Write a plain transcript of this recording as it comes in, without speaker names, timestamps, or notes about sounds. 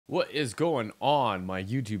What is going on, my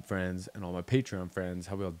YouTube friends and all my Patreon friends?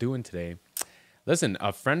 How we all doing today? Listen,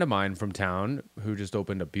 a friend of mine from town who just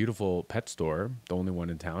opened a beautiful pet store, the only one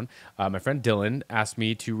in town, my friend Dylan asked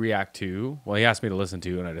me to react to, well, he asked me to listen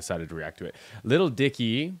to, and I decided to react to it. Lil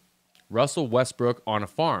Dicky, Russell Westbrook on a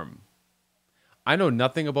farm. I know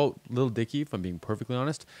nothing about Lil Dicky, if I'm being perfectly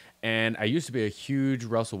honest, and I used to be a huge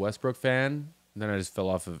Russell Westbrook fan, and then I just fell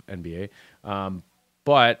off of NBA.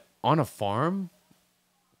 But on a farm?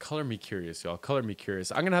 Color me curious, y'all. Color me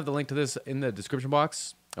curious. I'm going to have the link to this in the description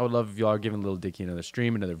box. I would love if y'all are giving Lil Dicky another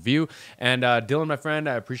stream, another view. And Dylan, my friend,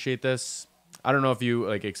 I appreciate this. I don't know if you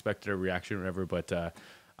like expected a reaction or whatever, but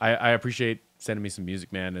I appreciate sending me some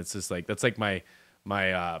music, man. It's just like, that's like my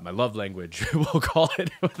love language, we'll call it,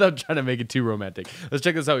 without trying to make it too romantic. Let's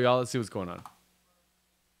check this out, y'all. Let's see what's going on.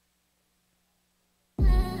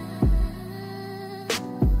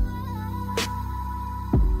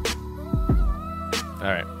 All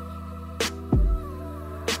right.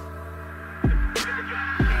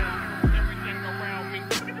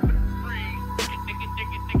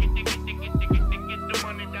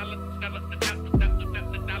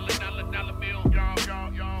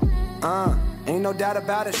 Ain't no doubt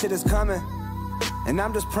about it, shit is coming. And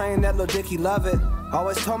I'm just praying that Lil Dicky love it.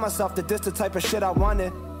 Always told myself that this the type of shit I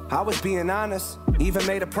wanted. I was being honest, even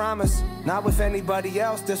made a promise. Not with anybody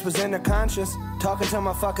else, this was inner conscious. Talking to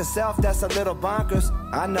my fucking self, that's a little bonkers.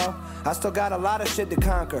 I know, I still got a lot of shit to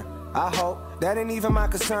conquer. I hope, that ain't even my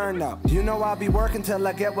concern though. You know I'll be working till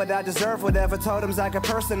I get what I deserve. Whatever totems I get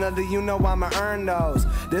personally, you know I'ma earn those.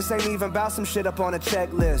 This ain't even about some shit up on a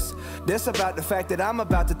checklist. This about the fact that I'm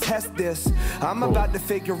about to test this. I'm about to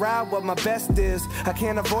figure out what my best is. I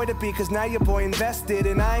can't avoid it because now your boy invested.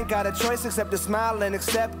 And I ain't got a choice except to smile and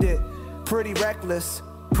accept it. Pretty reckless.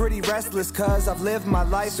 Pretty restless, cause I've lived my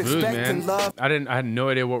life expecting love. I had no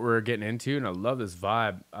idea what we were getting into, and I love this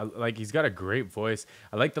vibe. Like, he's got a great voice.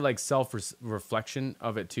 I like the like self-reflection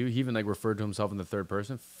of it too. He even like referred to himself in the third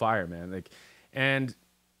person. Fire, man. Like, and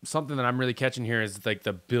something that I'm really catching here is like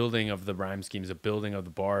the building of the rhyme schemes, the building of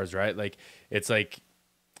the bars, right? Like, it's like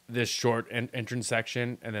this short entrance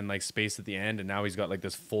section and then like space at the end, and now he's got like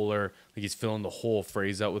this fuller, like he's filling the whole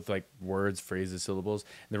phrase out with like words, phrases, syllables.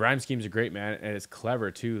 And the rhyme schemes are great, man, and it's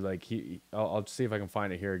clever too. Like I'll see if I can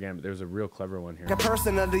find it here again, but there's a real clever one here.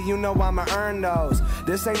 Personally, you know I'ma earn those.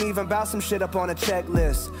 This ain't even about some shit up on a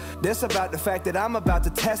checklist. This about the fact that I'm about to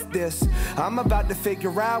test this. I'm about to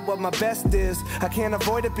figure out what my best is. I can't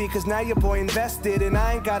avoid it because now your boy invested, and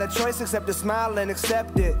I ain't got a choice except to smile and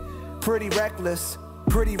accept it. Pretty reckless.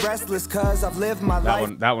 Pretty restless, cause I've lived my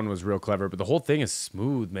life. That one was real clever, but the whole thing is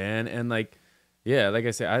smooth, man. And like, yeah, like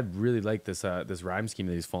I said, I really like this this rhyme scheme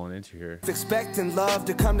that he's falling into here. Expecting love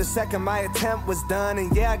to come the second my attempt was done.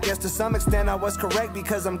 And yeah, I guess to some extent I was correct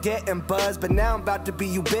because I'm getting buzzed. But now I'm about to be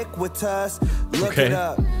ubiquitous. Look it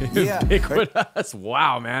up. Yeah. Ubiquitous.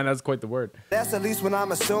 Wow, man, that's quite the word. That's at least what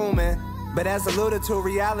I'm assuming. But as alluded to,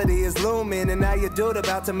 reality is looming. And now your dude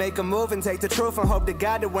about to make a move and take the truth and hope to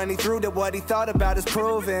God that when he threw that what he thought about is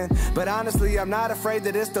proven. But honestly, I'm not afraid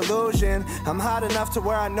that it's delusion. I'm hot enough to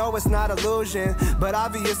where I know it's not illusion. But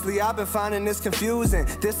obviously I've been finding this confusing.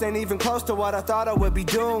 This ain't even close to what I thought I would be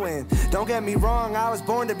doing. Don't get me wrong, I was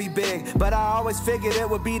born to be big, but I always figured it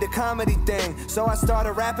would be the comedy thing. So I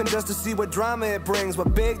started rapping just to see what drama it brings.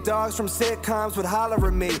 What big dogs from sitcoms would holler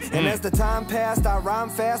at me. And as the time passed, I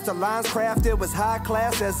rhymed fast, the lines crafted was high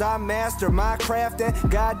class as I mastered my craft.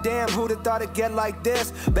 And goddamn, who'd have thought it'd get like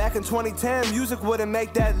this? Back in 2010, music wouldn't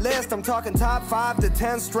make that list. I'm talking top 5 to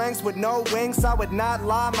 10 strengths with no wings. I would not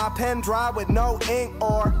lie, my pen dry with no ink,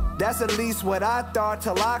 or that's at least what I thought,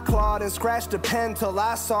 till I clawed and scratched the pen till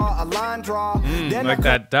I saw a line draw. Then like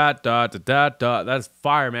that dot dot dot dot. That's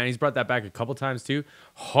fire, man. He's brought that back a couple times too.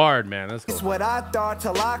 Hard, man. Let's go. That's what I thought,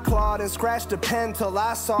 till I clawed and scratched the pen till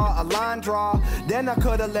I saw a line draw. Then I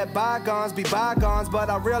could have let bygones be bygones,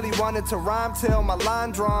 but I really wanted to rhyme till my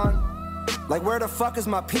line drawn. Like, where the fuck is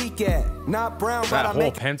my peak at? Not brown, but that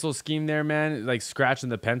whole pencil scheme there, man. Like scratching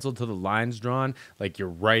the pencil till the lines drawn. Like you're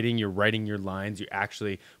writing your lines. You're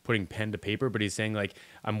actually putting pen to paper. But he's saying like,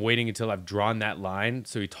 I'm waiting until I've drawn that line.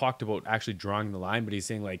 So he talked about actually drawing the line, but he's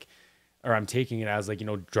saying like, or I'm taking it as like, you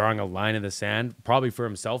know, drawing a line in the sand, probably for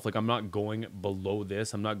himself. Like, I'm not going below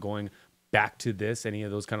this. I'm not going back to this. Any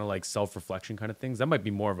of those kind of like self-reflection kind of things. That might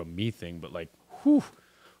be more of a me thing, but like,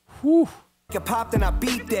 whew. Get popped and I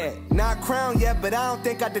beat that. Not crowned yet, but I don't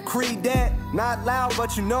think I decreed that. Not loud,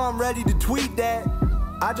 but you know I'm ready to tweet that.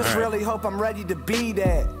 I just really hope I'm ready to be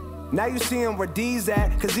that. Now you seeing where D's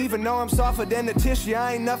at. Cause even though I'm softer than the tissue,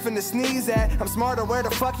 I ain't nothing to sneeze at. I'm smarter, where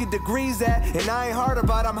the fuck your degrees at? And I ain't harder,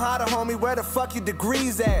 but I'm hotter, homie, where the fuck your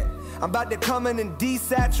degrees at? I'm about to come in and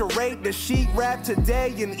desaturate the sheet rap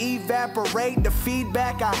today and evaporate the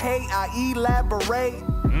feedback I hate. I elaborate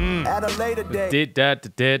at a later date.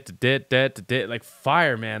 Like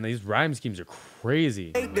fire, man. These rhyme schemes are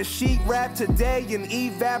crazy. The sheet rap today and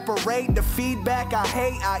evaporate the feedback I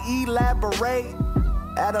hate. I elaborate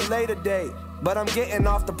at a later date. But I'm getting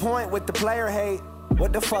off the point with the player hate.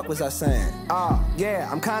 What the fuck was I saying? Yeah,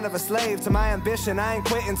 I'm kind of a slave to my ambition. I ain't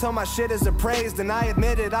quitting till my shit is appraised. And I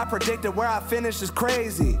admit it, I predicted where I finish is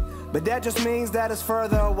crazy. But that just means that it's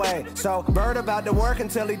further away. So, Bird about to work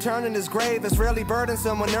until he turn in his grave. It's really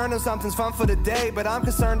burdensome when earning something's fun for the day. But I'm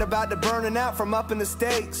concerned about the burning out from up in the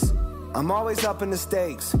stakes. I'm always up in the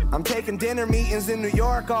stakes. I'm taking dinner meetings in New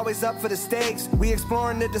York, always up for the stakes. We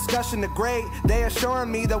exploring the discussion, the great. They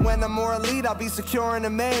assuring me that when I'm more elite, I'll be secure and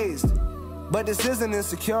amazed. But this isn't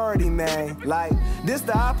insecurity, man. Like, this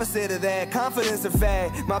the opposite of that. Confidence and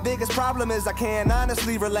fad. My biggest problem is I can't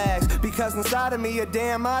honestly relax. Because inside of me a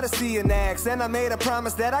damn odyssey enacts. And I made a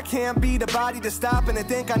promise that I can't be the body to stop and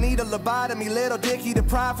think I need a lobotomy. Little Dicky the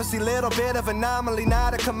prophecy, little bit of anomaly.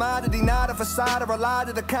 Not a commodity, not a facade or a lot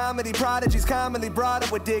of the comedy. Prodigies commonly brought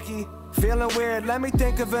up with Dicky. Feeling weird, let me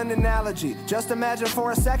think of an analogy. Just imagine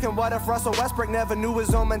for a second, what if Russell Westbrook never knew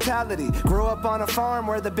his own mentality? Grew up on a farm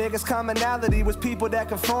where the biggest commonality was people that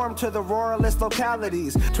conformed to the ruralist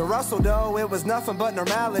localities. To Russell though, it was nothing but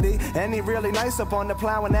normality. And he really nice up on the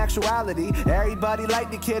plow in actuality. Everybody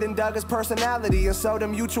liked the kid and dug his personality. And so the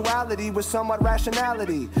mutuality was somewhat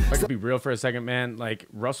rationality. If I could be real for a second, man, like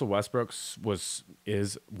Russell Westbrook was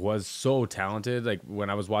so talented. Like when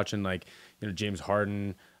I was watching like, you know, James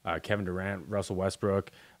Harden, Kevin Durant, Russell Westbrook.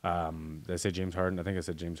 Did I say James Harden? I think I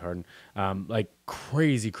said James Harden. Like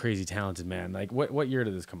crazy talented, man. Like what year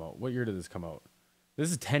did this come out? What year did this come out? This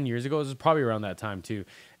is 10 years ago. This is probably around that time too.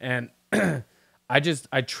 And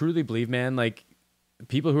I truly believe, man, like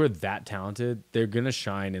people who are that talented, they're gonna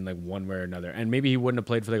shine in like one way or another. And maybe he wouldn't have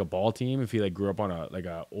played for like a ball team if he like grew up on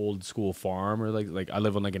a old school farm, or like I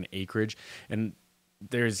live on like an acreage, and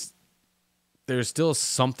there's still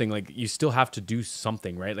something, like you still have to do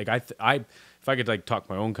something, right? Like if I could like talk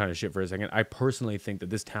my own kind of shit for a second, I personally think that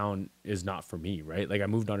this town is not for me, right? Like I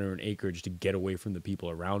moved onto an acreage to get away from the people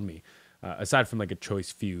around me, aside from like a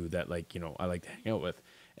choice few that like, you know, I like to hang out with.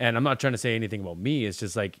 And I'm not trying to say anything about me. It's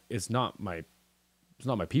just like, it's not my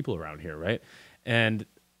people around here, right? And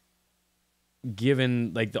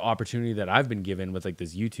given like the opportunity that I've been given with like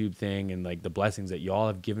this YouTube thing and like the blessings that y'all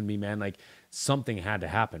have given me, man, like something had to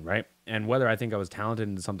happen, right? And whether I think I was talented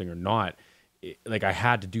in something or not, like I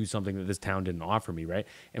had to do something that this town didn't offer me, right?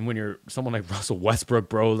 And when you're someone like Russell Westbrook,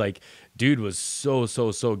 bro, like dude was so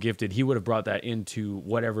gifted. He would have brought that into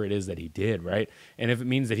whatever it is that he did, right? And if it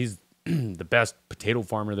means that he's the best potato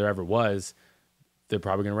farmer there ever was, they're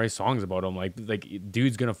probably gonna write songs about him. Like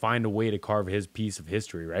dude's gonna find a way to carve his piece of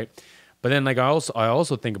history, right? But then like I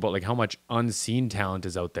also think about like how much unseen talent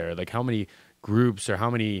is out there, like how many groups or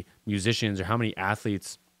how many musicians or how many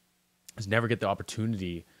athletes just never get the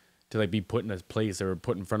opportunity to like be put in a place or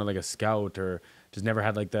put in front of like a scout, or just never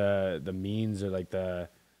had like the means or like the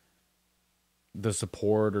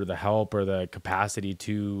support or the help or the capacity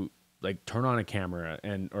to like turn on a camera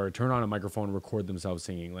or turn on a microphone and record themselves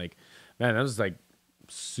singing. Like, man, that was like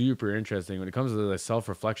super interesting. When it comes to the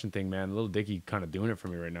self-reflection thing, man, Lil Dicky kind of doing it for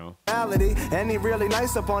me right now. And he really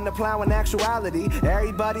nice up on the plow in actuality.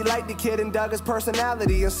 Everybody liked the kid and dug his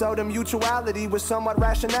personality. And so the mutuality was somewhat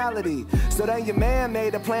rationality. So then your man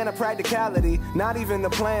made a plan of practicality. Not even a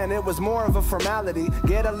plan, it was more of a formality.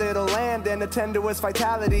 Get a little land and attend to its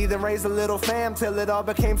vitality. Then raise a little fam till it all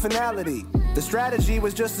became finality. The strategy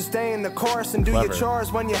was just to stay in the course and do your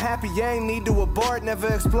chores. When you're happy, you ain't need to abort.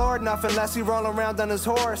 Never explored nothing unless he roll around on his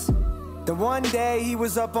horse. Then one day he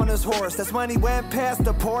was up on his horse. That's when he went past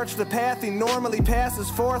the porch. The path he normally passes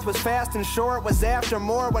forth was fast and short, was after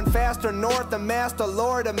more. Went faster north, the master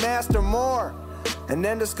lord, a master more. And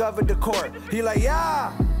then discovered the court. He like,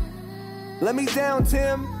 yeah, let me down,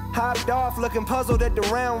 Tim. Hopped off looking puzzled at the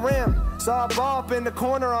round rim. Saw a ball up in the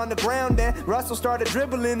corner on the ground, and Russell started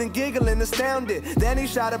dribbling and giggling, astounded. Then he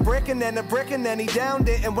shot a brick and then a brick and then he downed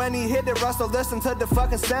it. And when he hit it, Russell listened to the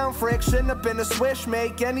fucking sound frick. Shouldn't have been a swish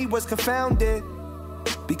make, and he was confounded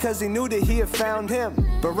because he knew that he had found him.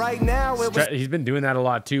 But right now it was... He's been doing that a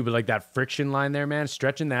lot too, but like that friction line there, man,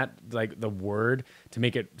 stretching that, like the word to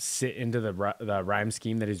make it sit into the rhyme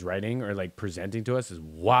scheme that he's writing or like presenting to us is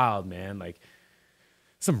wild, man. Like,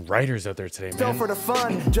 Some writers out there today, Still man. for the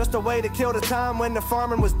fun, just a way to kill the time when the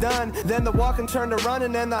farming was done. Then the walking turned to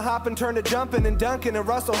running, and the hopping turned to jumping and dunking. And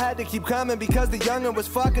Russell had to keep coming because the youngin' was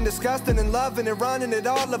fucking disgusting and loving and running it.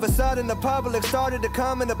 All of a sudden the public started to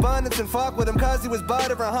come in abundance and fuck with him cause he was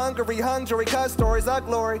butter and hungry cause stories are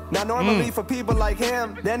glory. Now normally for people like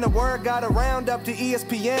him, then the word got around up to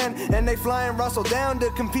ESPN, and they flying Russell down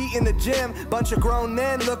to compete in the gym. Bunch of grown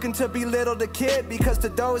men looking to belittle the kid because to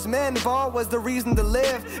those men, ball was the reason to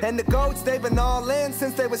live. And the goats, they've been all in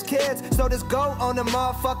since they was kids. So this goat on the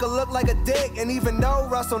motherfucker look like a dick. And even though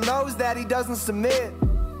Russell knows that, he doesn't submit.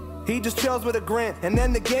 He just chills with a grin. And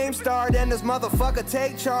then the game started and this motherfucker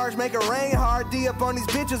take charge. Make it rain hard, D up on these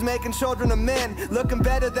bitches making children of men. Looking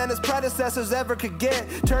better than his predecessors ever could get.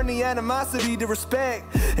 Turn the animosity to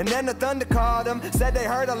respect. And then the Thunder called him, said they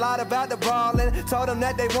heard a lot about the ballin'. Told him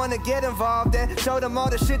that they wanna get involved in. Showed him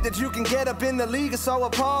all the shit that you can get up in the league is so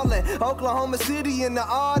appalling. Oklahoma City in the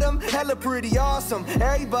autumn, hella pretty awesome.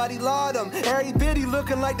 Everybody laud him, every bitty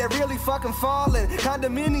looking like they're really fucking falling.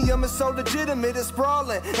 Condominium is so legitimate it's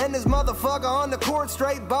sprawling. And this motherfucker on the court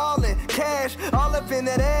straight ballin'. Cash all up in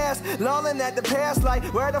that ass, lolling at the pass like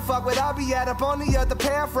where the fuck would I be at up on the other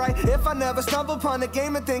path, right? If I never stumble upon the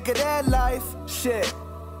game and think of that life. Shit,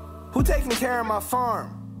 who taking care of my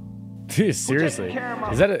farm? Dude, seriously,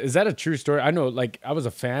 is that a true story? I know, like, I was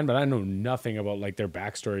a fan, but I know nothing about like their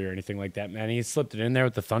backstory or anything like that, man. He slipped it in there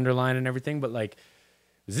with the Thunder line and everything, but like,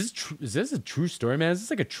 is this a true story, man? Is this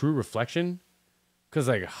like a true reflection? Because,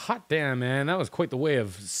 like, hot damn, man, that was quite the way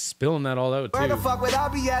of spilling that all out, too. Where the fuck would I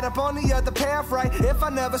be at up on the other path, right? If I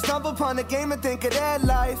never stumble upon the game and think of that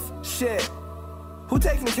life. Shit, who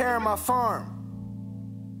taking care of my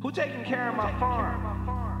farm? Who taking care of my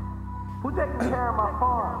farm? Who taking care of my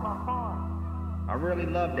farm? I really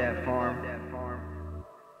love that farm.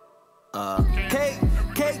 K.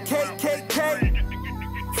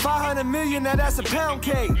 500 million, now that's a pound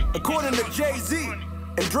cake. According to Jay-Z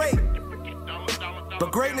and Drake.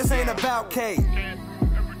 But greatness ain't about cake.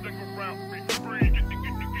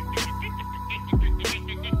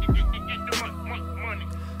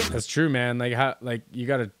 That's true, man. Like, how, like you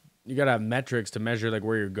gotta have metrics to measure like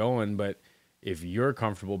where you're going. But if you're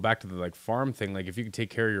comfortable, back to the like farm thing, like if you can take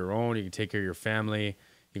care of your own, you can take care of your family,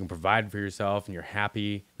 you can provide for yourself, and you're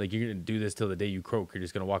happy. Like you're gonna do this till the day you croak. You're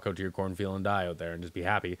just gonna walk out to your cornfield and die out there and just be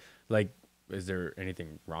happy. Like, is there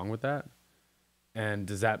anything wrong with that? And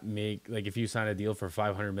does that make, like, if you sign a deal for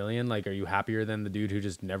 500 million, like, are you happier than the dude who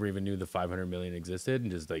just never even knew the 500 million existed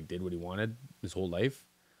and just like did what he wanted his whole life?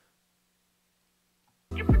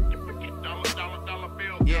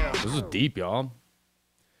 Yeah. This is deep, y'all.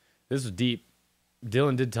 This is deep.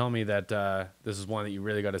 Dylan did tell me that this is one that you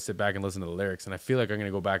really got to sit back and listen to the lyrics, and I feel like I'm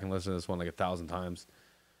gonna go back and listen to this one like 1,000 times.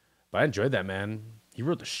 But I enjoyed that, man. He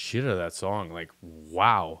wrote the shit out of that song. Like,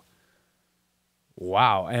 wow.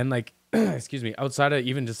 And like, excuse me, outside of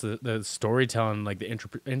even just the storytelling, like the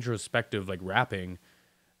introspective, like rapping,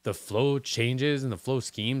 the flow changes and the flow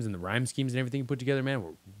schemes and the rhyme schemes and everything you put together, man,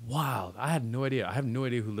 were wild. I had no idea. I have no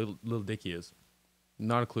idea who Lil Dicky is.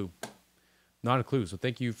 Not a clue. Not a clue. So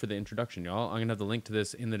thank you for the introduction, y'all. I'm going to have the link to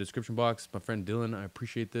this in the description box. My friend Dylan, I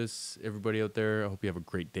appreciate this. Everybody out there, I hope you have a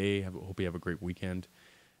great day. I hope you have a great weekend.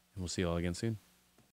 And we'll see y'all again soon.